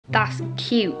That's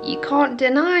cute, you can't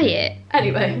deny it.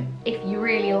 Anyway, if you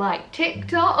really like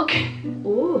TikTok,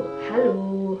 oh,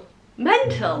 hello.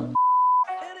 Mental.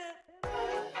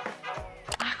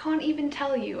 I can't even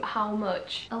tell you how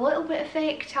much a little bit of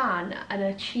fake tan and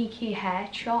a cheeky hair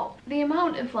chop, the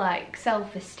amount of like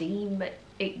self-esteem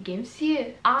it gives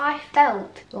you. I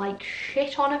felt like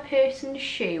shit on a person's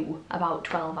shoe about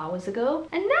 12 hours ago,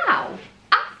 and now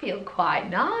I feel quite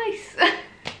nice.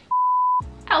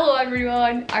 Hello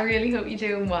everyone, I really hope you're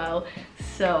doing well.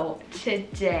 So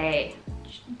today,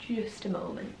 just a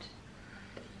moment.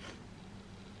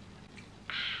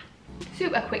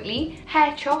 Super quickly,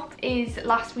 hair chop is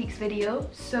last week's video,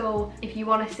 so if you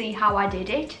want to see how I did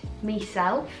it,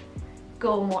 myself,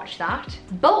 go and watch that.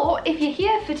 But if you're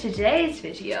here for today's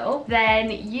video,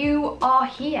 then you are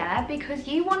here because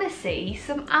you want to see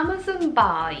some Amazon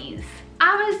buys.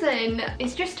 Amazon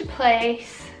is just a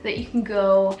place that you can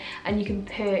go and you can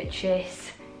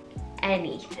purchase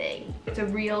anything. It's a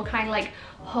real kind of like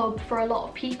hub for a lot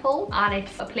of people, and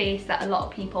it's a place that a lot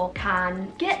of people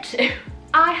can get to.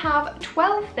 I have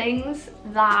 12 things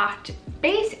that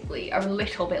basically are a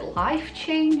little bit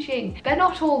life-changing. They're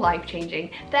not all life-changing,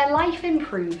 they're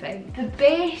life-improving. The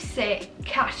basic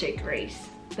categories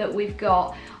that we've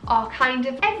got are kind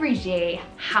of everyday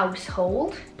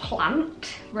household,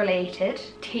 plant related,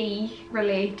 tea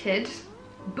related,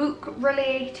 book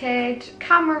related,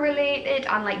 camera related,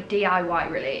 and like DIY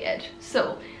related.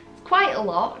 So quite a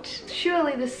lot.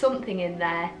 Surely there's something in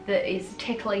there that is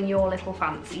tickling your little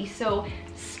fancy, so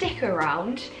stick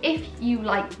around. If you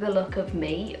like the look of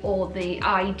me or the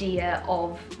idea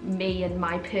of me and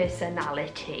my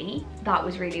personality, that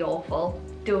was really awful.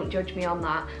 Don't judge me on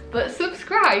that. But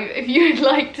subscribe if you'd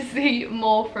like to see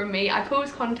more from me. I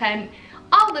post content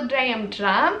all the damn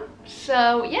time.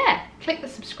 So yeah, click the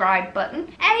subscribe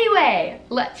button. Anyway,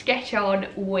 let's get on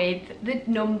with the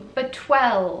number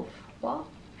 12. What?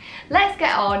 Let's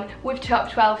get on with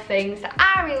top 12 things that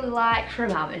I really like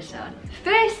from Amazon.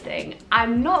 First thing,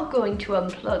 I'm not going to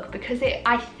unplug because it,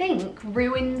 I think,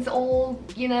 ruins all,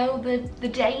 you know, the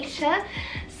data.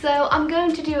 So I'm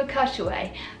going to do a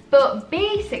cutaway. But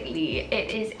basically,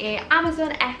 it is a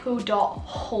Amazon Echo Dot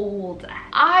holder.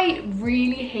 I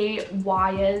really hate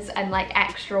wires and like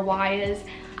extra wires.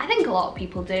 I think a lot of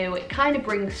people do. It kind of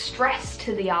brings stress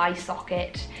to the eye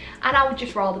socket, and I would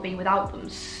just rather be without them.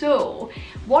 So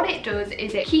what it does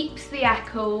is it keeps the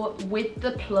Echo with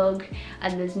the plug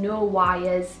and there's no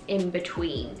wires in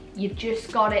between. You've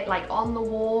just got it like on the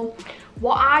wall.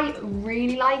 What I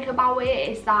really like about it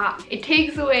is that it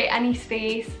takes away any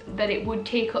space that it would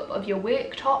take up of your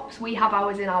worktops. We have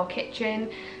ours in our kitchen,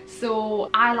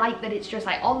 so I like that it's just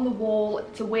like on the wall.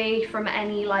 It's away from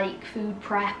any like food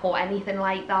prep or anything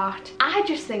like that. I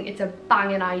just think it's a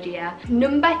banging idea.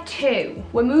 Number 2,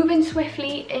 we're moving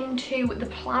swiftly into the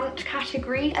plant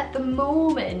category. At the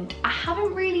moment, I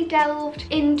haven't really delved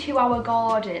into our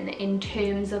garden in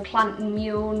terms of planting my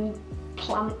own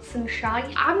plants and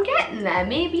shite. I'm getting there,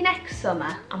 maybe next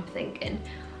summer, I'm thinking.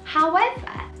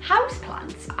 However,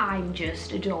 houseplants I'm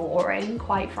just adoring,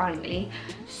 quite frankly.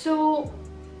 So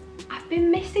I've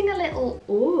been missing a little,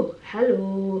 oh,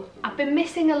 hello. I've been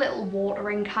missing a little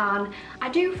watering can. I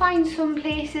do find some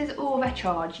places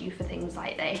overcharge you for things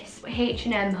like this.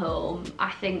 H&M Home,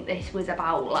 I think this was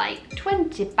about like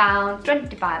 £20,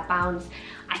 £25.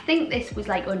 I think this was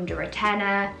like under a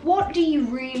tenner. What do you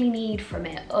really need from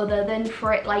it other than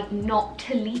for it like not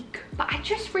to leak? But I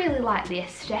just really like the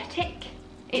aesthetic.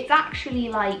 It's actually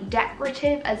like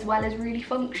decorative as well as really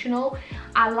functional.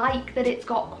 I like that it's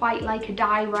got quite like a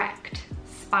direct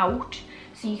spout,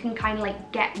 so you can kind of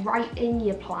like get right in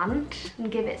your plant and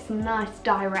give it some nice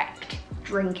direct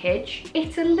drinkage.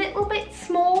 It's a little bit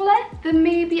smaller than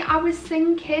maybe I was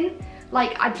thinking.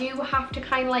 Like I do have to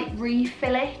kind of like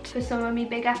refill it for some of my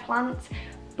bigger plants,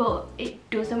 but it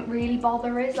doesn't really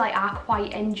bother us. Like I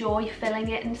quite enjoy filling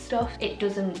it and stuff. It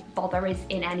doesn't bother us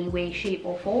in any way, shape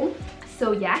or form.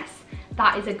 So yes,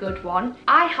 that is a good one.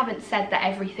 I haven't said that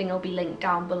everything will be linked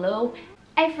down below.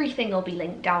 Everything will be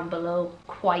linked down below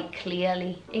quite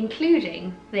clearly,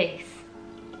 including this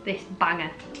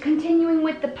banger. Continuing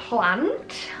with the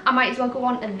plant, I might as well go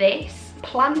on to this.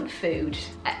 Plant food,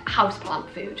 house plant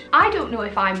food. I don't know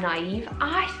if I'm naive.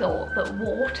 I thought that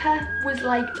water was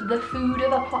like the food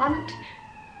of a plant.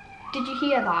 Did you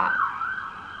hear that?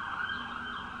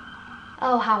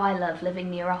 Oh, how I love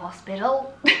living near a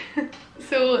hospital.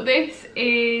 So this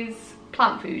is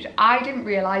plant food. I didn't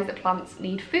realise that plants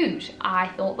need food. I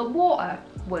thought that water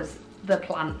was the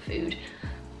plant food,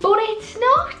 but it's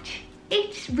not.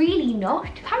 It's really not.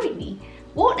 Apparently,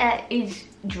 Water is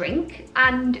drink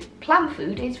and plant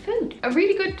food is food. A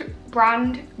really good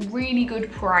brand, really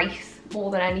good price. More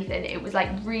than anything, it was like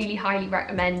really highly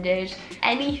recommended.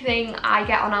 Anything I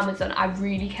get on Amazon, I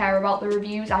really care about the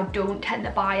reviews. I don't tend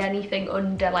to buy anything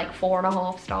under like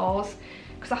 4.5 stars,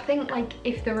 because I think like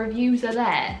if the reviews are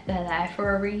there, they're there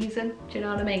for a reason. Do you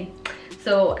know what I mean?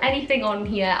 So anything on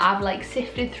here, I've like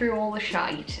sifted through all the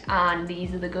shite, and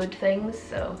these are the good things.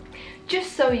 So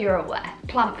just so you're aware,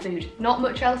 plant food, not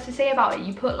much else to say about it.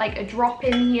 You put like a drop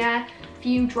in here,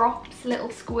 few drops, little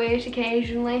squirt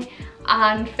occasionally,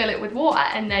 and fill it with water,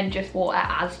 and then just water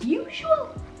as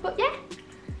usual. But yeah,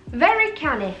 very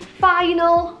canny.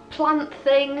 Final plant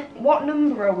thing, what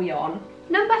number are we on?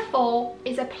 Number 4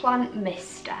 is a plant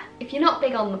mister. If you're not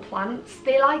big on the plants,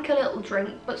 they like a little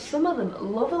drink, but some of them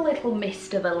love a little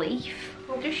mist of a leaf.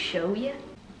 I'll just show you.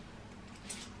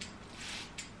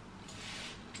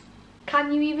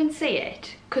 Can you even see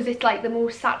it? Because it's like the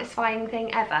most satisfying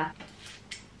thing ever.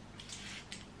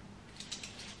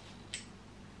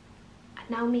 And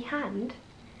now my hand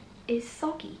is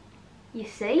soggy. You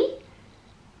see?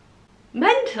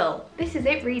 Mental. This is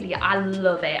it really. I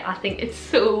love it. I think it's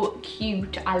so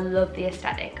cute. I love the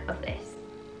aesthetic of this.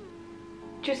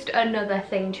 Just another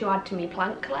thing to add to my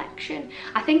plant collection.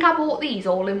 I think I bought these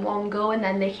all in one go, and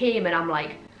then they came and I'm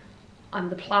like, I'm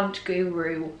the plant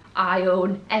guru. I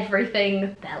own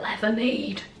everything they'll ever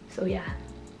need. So yeah,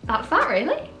 that's that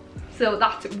really. So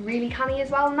that's really canny as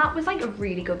well, and that was like a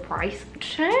really good price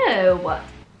too.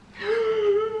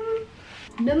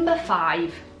 Number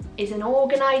 5 is an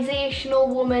organisational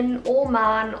woman or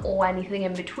man or anything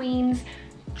in between's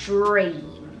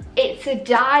dream. It's a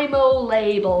Dymo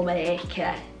label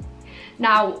maker.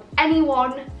 Now,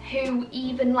 anyone who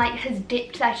even like has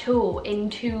dipped their toe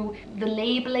into the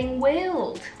labelling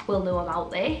world will know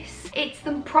about this. It's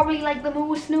probably like the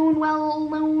most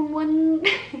well-known one.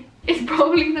 It's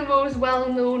probably the most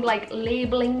well-known like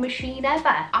labelling machine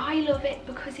ever. I love it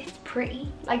because it's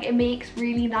pretty. Like, it makes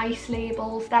really nice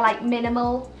labels. They're like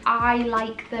minimal. I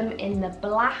like them in the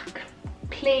black,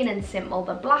 plain and simple.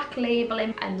 The black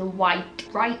labelling and the white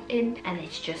writing, and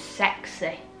it's just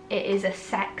sexy. It is a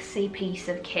sexy piece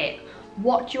of kit.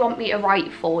 What do you want me to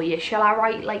write for you? Shall I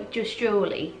write like just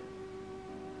Jolie?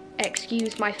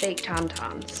 Excuse my fake tanned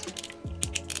hands.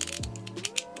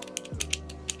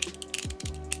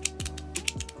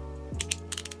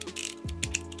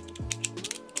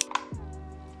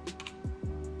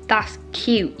 That's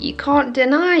cute. You can't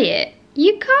deny it.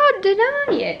 You can't deny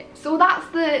it. So that's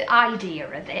the idea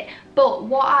of it. But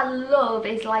what I love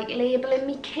is like labelling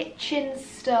me kitchen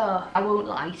stuff. I won't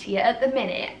lie to you, at the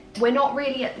minute, we're not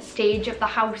really at the stage of the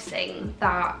housing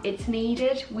that it's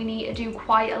needed. We need to do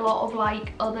quite a lot of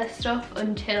like other stuff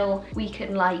until we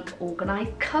can like organise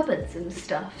cupboards and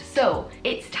stuff. So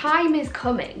its time is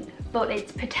coming, but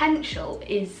its potential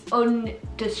is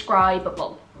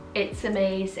undescribable. It's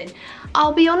amazing.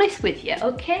 I'll be honest with you,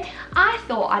 okay? I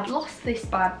thought I'd lost this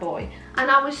bad boy,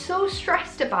 and I was so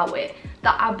stressed about it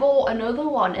that I bought another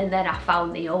one, and then I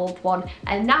found the old one,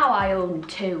 and now I own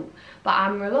 2. But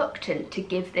I'm reluctant to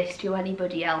give this to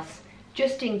anybody else,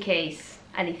 just in case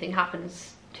anything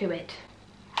happens to it.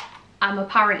 I'm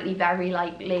apparently very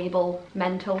like label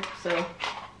mental, so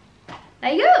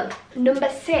there you go. Number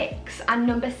 6 and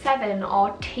number 7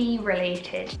 are tea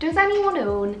related. Does anyone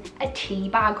own a tea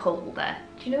bag holder?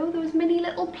 Do you know those mini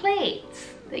little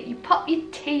plates that you pop your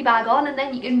tea bag on and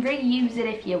then you can reuse it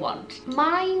if you want?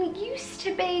 Mine used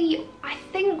to be, I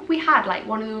think we had like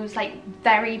one of those like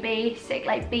very basic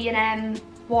like B&M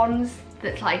ones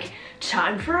that's like,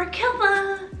 time for a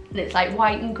cover. And it's like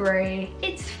white and grey.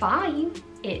 It's fine,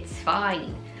 it's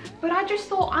fine. But I just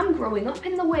thought, I'm growing up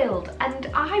in the world and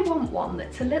I want one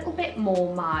that's a little bit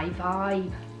more my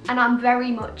vibe. And I'm very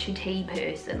much a tea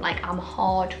person, like I'm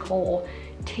hardcore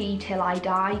tea till I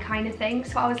die kind of thing.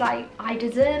 So I was like, I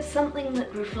deserve something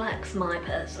that reflects my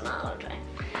personality.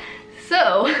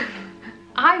 So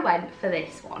I went for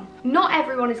this one. Not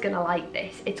everyone is gonna like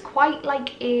this. It's quite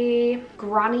like a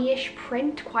granny-ish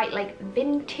print, quite like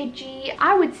vintagey.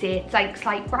 I would say it's like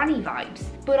slight granny vibes,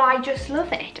 but I just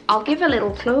love it. I'll give a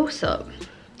little close-up.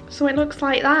 So it looks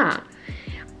like that.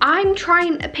 I'm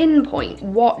trying to pinpoint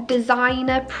what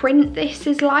designer print this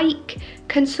is like.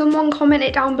 Can someone comment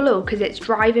it down below, because it's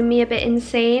driving me a bit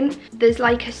insane. There's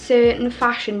like a certain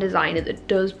fashion designer that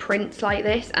does prints like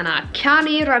this and I can't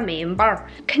even remember.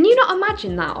 Can you not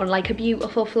imagine that on like a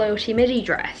beautiful floaty midi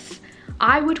dress?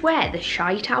 I would wear the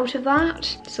shite out of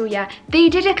that. So yeah, they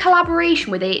did a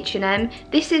collaboration with H&M.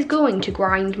 This is going to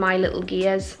grind my little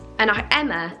gears. And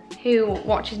Emma, who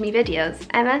watches me videos,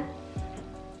 Emma,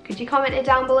 Could you comment it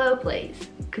down below, please?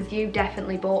 Because you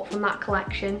definitely bought from that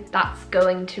collection. That's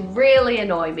going to really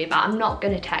annoy me, but I'm not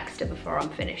going to text her before I'm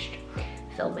finished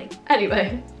filming.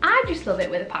 Anyway, I just love it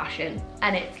with a passion,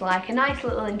 and it's like a nice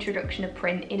little introduction of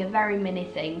print in a very mini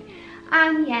thing,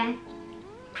 and yeah,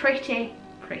 pretty.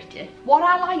 What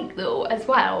I like though as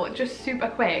well, just super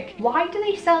quick, why do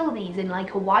they sell these in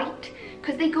like a white?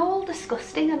 Because they go all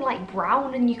disgusting and like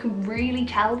brown, and you can really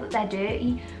tell that they're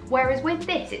dirty, whereas with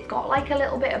this it's got like a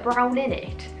little bit of brown in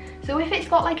it, so if it's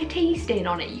got like a tea stain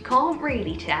on it you can't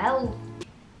really tell.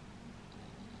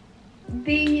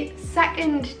 The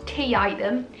second tea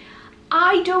item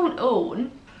I don't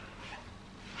own.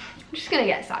 I'm just gonna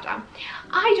get sat down.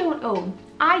 I don't own.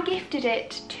 I gifted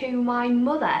it to my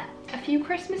mother a few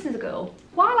Christmases ago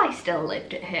while I still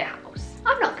lived at her house.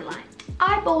 I'm not gonna lie.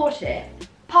 I bought it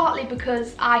partly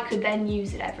because I could then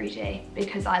use it every day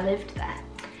because I lived there,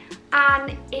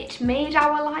 and it made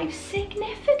our lives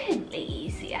significantly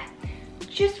easier.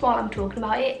 Just while I'm talking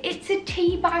about it, it's a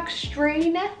tea bag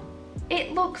strainer.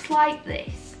 It looks like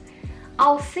this.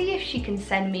 I'll see if she can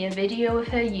send me a video of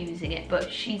her using it,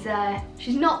 but she's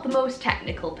not the most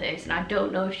technical person. I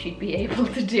don't know if she'd be able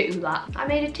to do that. I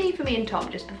made a tea for me and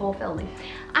Tom just before filming,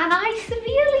 and I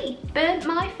severely burnt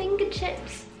my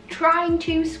fingertips trying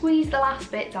to squeeze the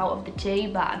last bits out of the tea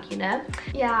bag, you know?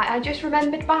 Yeah, I just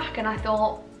remembered back and I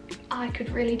thought I could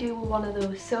really do with one of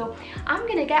those. So I'm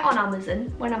gonna get on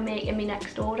Amazon when I'm making my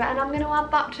next order, and I'm gonna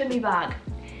add that to my bag,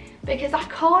 because I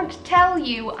can't tell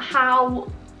you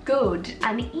how good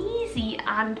and easy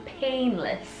and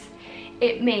painless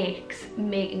it makes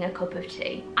making a cup of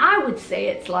tea. I would say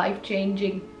it's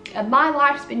life-changing, and my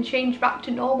life's been changed back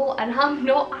to normal and I'm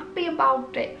not happy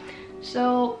about it.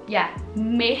 So yeah,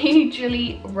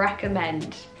 majorly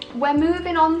recommend. We're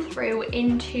moving on through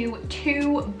into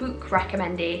 2 book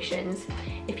recommendations.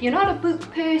 If you're not a book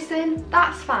person,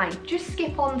 that's fine, just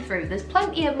skip on through. There's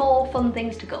plenty of more fun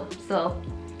things to go, so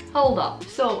hold on.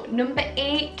 So number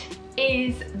 8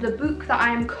 is the book that I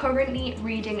am currently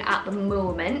reading at the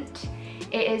moment.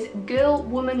 It is Girl,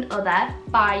 Woman, Other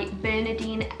by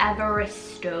Bernardine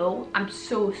Evaristo. I'm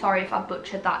so sorry if I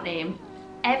butchered that name.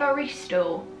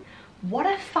 Evaristo. What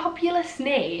a fabulous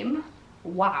name.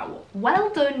 Wow, well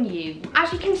done you.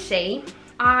 As you can see,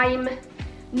 I'm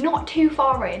not too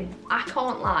far in, I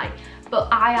can't lie,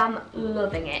 but I am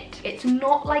loving it. It's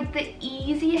not like the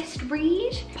easiest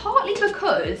read, partly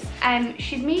because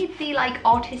she's made the like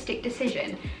artistic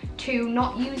decision to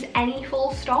not use any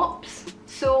full stops.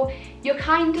 So you're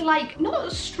kind of like,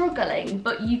 not struggling,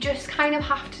 but you just kind of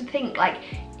have to think like,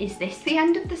 is this the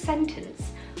end of the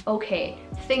sentence? Okay,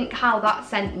 think how that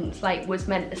sentence like was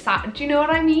meant to sound. Do you know what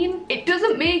I mean? It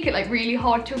doesn't make it like really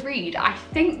hard to read. I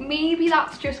think maybe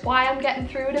that's just why I'm getting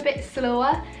through it a bit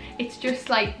slower. It's just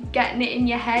like getting it in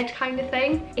your head kind of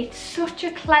thing. It's such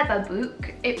a clever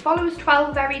book. It follows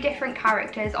 12 very different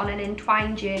characters on an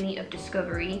entwined journey of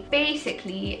discovery.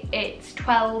 Basically, it's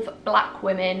 12 black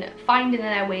women finding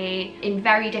their way in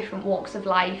very different walks of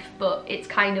life, but it's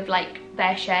kind of like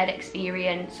their shared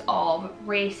experience of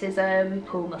racism,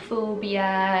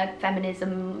 homophobia,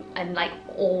 feminism, and like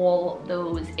all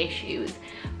those issues.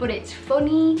 But it's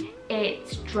funny,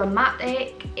 it's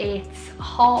dramatic, it's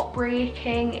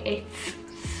heartbreaking, it's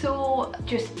so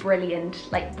just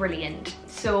brilliant, like brilliant.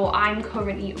 So I'm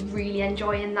currently really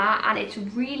enjoying that, and it's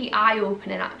really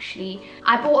eye-opening actually.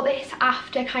 I bought this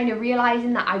after kind of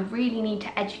realising that I really need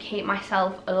to educate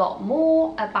myself a lot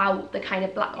more about the kind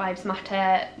of Black Lives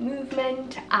Matter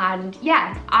movement, and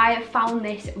yeah, I have found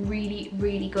this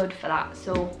really good for that,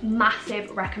 so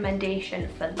massive recommendation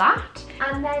for that.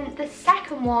 And then the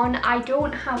second one I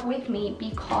don't have with me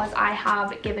because I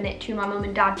have given it to my mum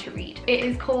and dad to read. It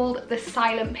is called The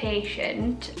Silent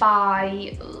Patient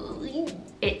by...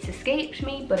 It's escaped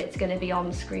me, but it's going to be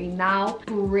on screen now.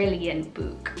 Brilliant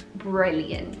book,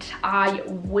 brilliant. I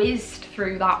whizzed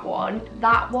through that one.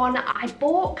 That one I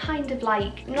bought kind of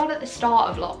like, not at the start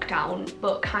of lockdown,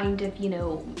 but kind of, you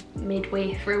know,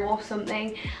 midway through or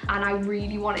something. And I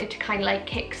really wanted to kind of like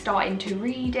kickstart into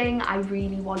reading. I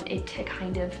really wanted to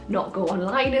kind of not go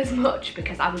online as much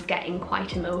because I was getting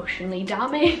quite emotionally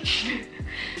damaged.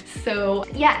 So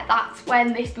yeah, that's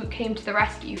when this book came to the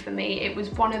rescue for me. It was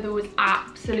one of those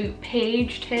absolute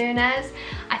page turners.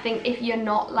 I think if you're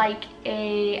not like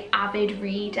a avid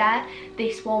reader,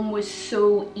 this one was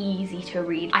so easy to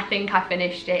read. I think I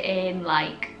finished it in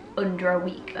like under a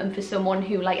week, and for someone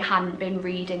who like hadn't been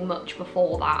reading much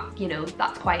before that, you know,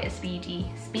 that's quite a speedy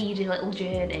little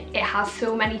journey. It has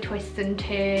so many twists and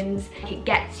turns. It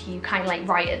gets you kind of like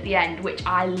right at the end, which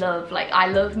I love. Like I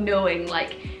love knowing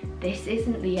like this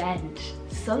isn't the end.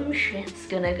 some shit's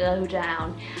gonna go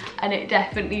down, and it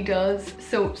definitely does.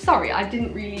 So sorry, I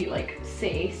didn't really like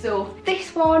say. So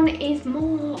this one is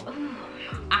more,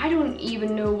 I don't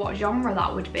even know what genre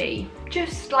that would be.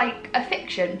 Just like a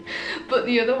fiction. But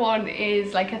the other one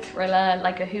is like a thriller,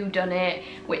 like a whodunit,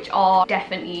 which are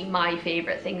definitely my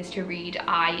favourite things to read.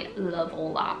 I love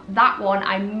all that. That one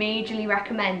I majorly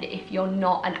recommend if you're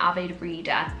not an avid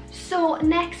reader. So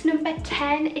next, number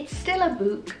 10, it's still a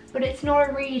book, but it's not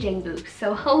a reading book,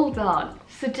 so hold on.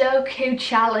 Sudoku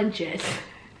challenges.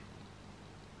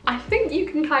 I think you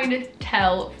can kind of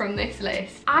tell from this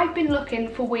list. I've been looking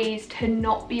for ways to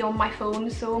not be on my phone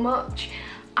so much.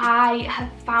 I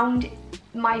have found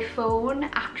my phone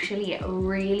actually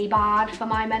really bad for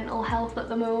my mental health at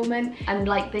the moment, and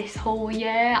like this whole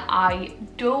year I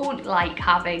don't like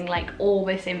having like all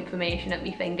this information at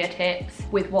my fingertips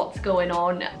with what's going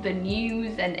on, the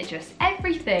news and just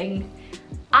everything.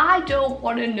 I don't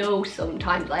want to know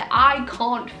sometimes, like I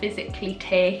can't physically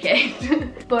take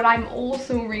it. But I'm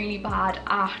also really bad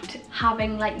at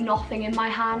having like nothing in my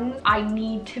hands. I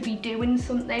need to be doing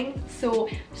something. So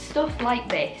stuff like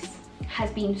this has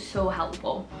been so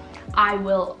helpful. I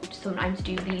will sometimes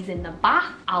do these in the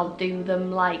bath. I'll do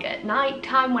them like at night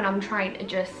time when I'm trying to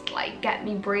just like get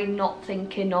my brain not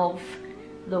thinking of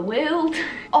the world.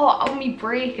 Or on my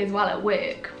break as well at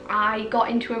work. I got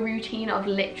into a routine of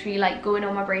literally like going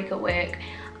on my break at work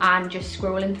and just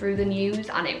scrolling through the news,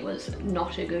 and it was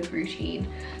not a good routine.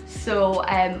 So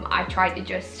I tried to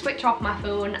just switch off my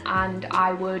phone and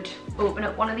I would open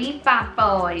up one of these bad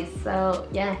boys. So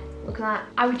yeah, look at that.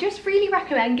 I would just really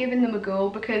recommend giving them a go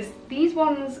because these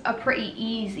ones are pretty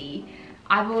easy.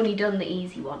 I've only done the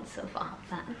easy ones so far.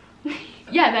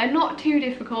 Yeah, they're not too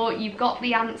difficult. You've got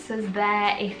the answers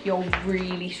there if you're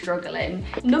really struggling.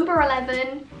 Number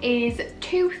 11 is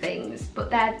two things, but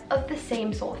they're of the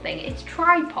same sort of thing. It's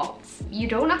tripods. You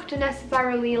don't have to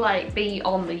necessarily like be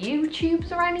on the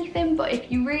YouTubes or anything, but if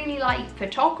you really like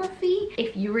photography,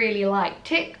 if you really like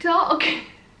TikTok,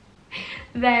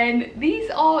 then these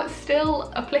are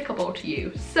still applicable to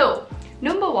you. So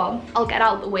number one, I'll get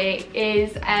out of the way,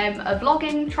 is a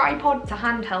vlogging tripod. It's a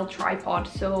handheld tripod,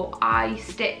 so I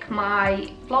stick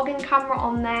my vlogging camera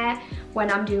on there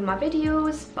when I'm doing my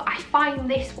videos, but I find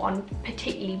this one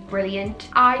particularly brilliant.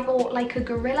 I bought like a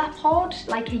Gorilla Pod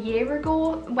like a year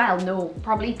ago, well no,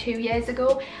 probably 2 years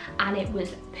ago, and it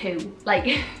was poo.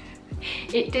 Like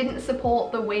it didn't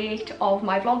support the weight of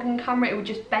my vlogging camera, it would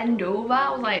just bend over.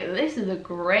 I was like, this is a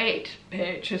great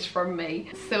purchase from me.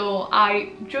 So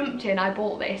I jumped in, I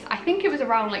bought this. I think it was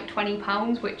around like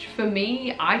 £20, which for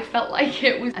me, I felt like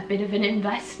it was a bit of an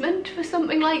investment for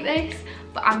something like this,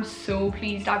 but I'm so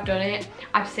pleased I've done it.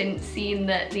 I've since seen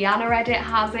that the Anna Edit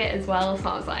has it as well, so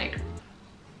I was like,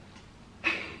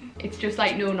 it's just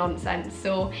like no nonsense.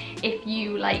 So if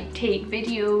you like take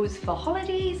videos for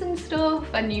holidays and stuff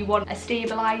and you want a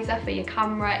stabilizer for your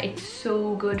camera, it's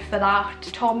so good for that.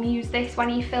 Tom used this when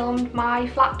he filmed my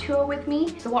flat tour with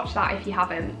me, so watch that if you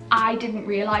haven't. I didn't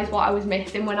realise what I was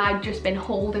missing when I'd just been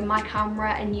holding my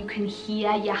camera and you can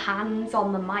hear your hands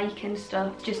on the mic and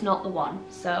stuff, just not the one.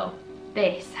 So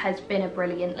this has been a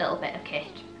brilliant little bit of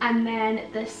kit. And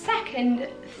then the second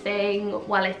thing,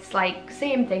 well it's like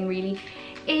same thing really,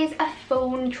 is a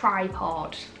phone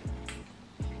tripod.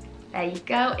 There you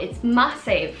go, it's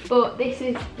massive, but this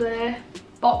is the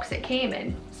box it came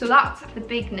in. So that's the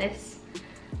bigness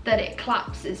that it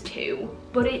collapses to,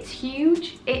 but it's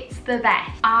huge, it's the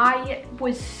best. I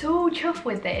was so chuffed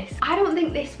with this. I don't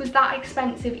think this was that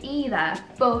expensive either,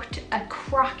 but a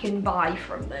cracking buy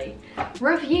from me.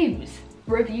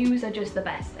 Reviews are just the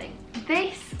best thing.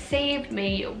 This saved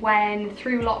me when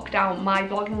through lockdown my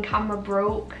vlogging camera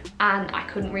broke and I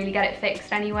couldn't really get it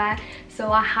fixed anywhere,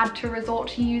 so I had to resort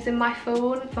to using my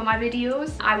phone for my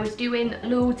videos. I was doing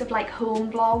loads of like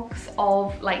home vlogs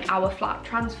of like our flat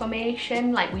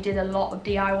transformation, like we did a lot of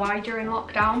DIY during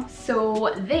lockdown,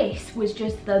 so this was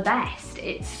just the best.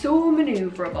 It's so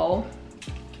maneuverable,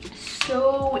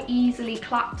 so easily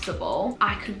collapsible.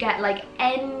 I could get like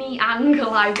any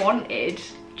angle I wanted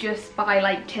just by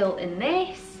like tilting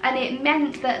this, and it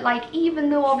meant that like even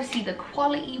though obviously the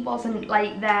quality wasn't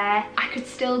like there, I could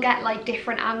still get like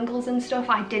different angles and stuff.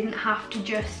 I didn't have to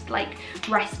just like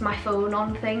rest my phone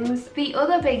on things. The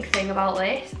other big thing about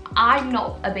this, I'm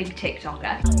not a big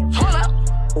TikToker. Hold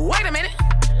up, wait a minute,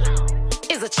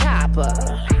 it's a chopper.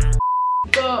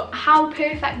 But how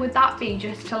perfect would that be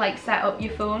just to like set up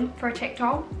your phone for a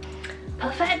TikTok?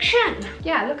 Perfection!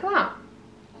 Yeah, look at that.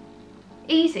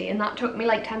 Easy, and that took me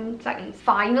like 10 seconds.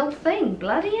 Final thing,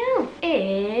 bloody hell,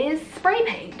 is spray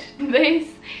paint. This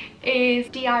is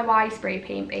DIY spray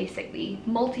paint, basically.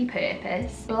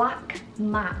 Multi-purpose, black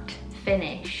matte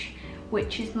finish,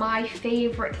 which is my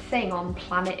favourite thing on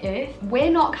planet Earth.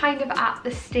 We're not kind of at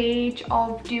the stage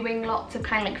of doing lots of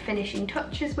kind of like finishing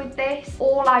touches with this.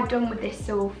 All I've done with this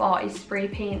so far is spray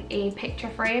paint a picture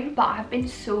frame, but I've been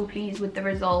so pleased with the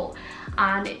result,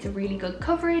 and it's a really good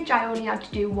coverage. I only had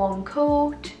to do one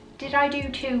coat. Did I do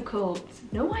 2 coats?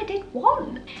 No, I did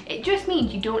 1. It just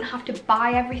means you don't have to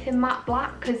buy everything matte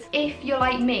black, because if you're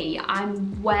like me,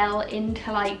 I'm well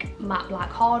into like matte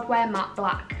black hardware, matte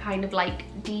black kind of like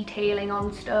detailing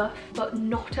on stuff, but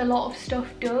not a lot of stuff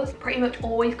does. Pretty much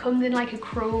always comes in like a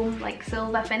chrome, like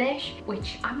silver finish,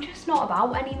 which I'm just not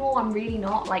about anymore. I'm really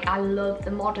not. Like, I love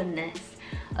the modernness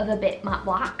of a bit matte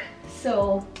black.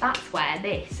 So that's where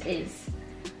this is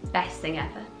best thing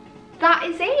ever. That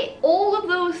is it. All of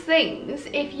those things,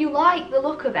 if you like the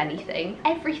look of anything,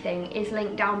 everything is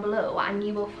linked down below, and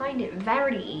you will find it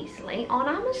very easily on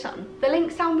Amazon. The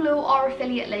links down below are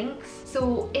affiliate links,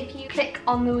 so if you click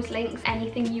on those links,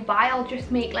 anything you buy, I'll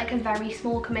just make like a very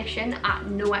small commission at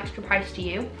no extra price to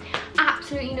you.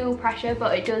 Absolutely no pressure,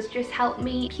 but it does just help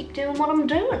me keep doing what I'm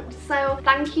doing. So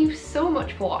thank you so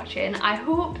much for watching. I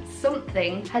hope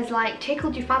something has like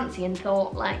tickled your fancy and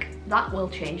thought like, that will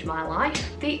change my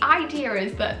life. The idea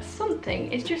is that something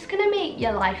is just gonna make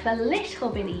your life a little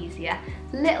bit easier,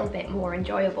 a little bit more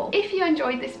enjoyable. If you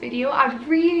enjoyed this video, I'd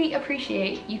really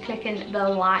appreciate you clicking the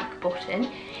like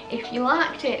button. If you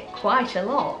liked it quite a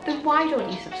lot, then why don't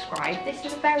you subscribe? This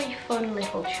is a very fun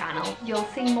little channel. You'll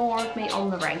see more of me on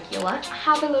the regular.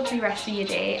 Have a lovely rest of your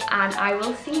day, and I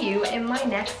will see you in my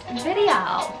next video.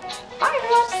 Bye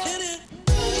everyone!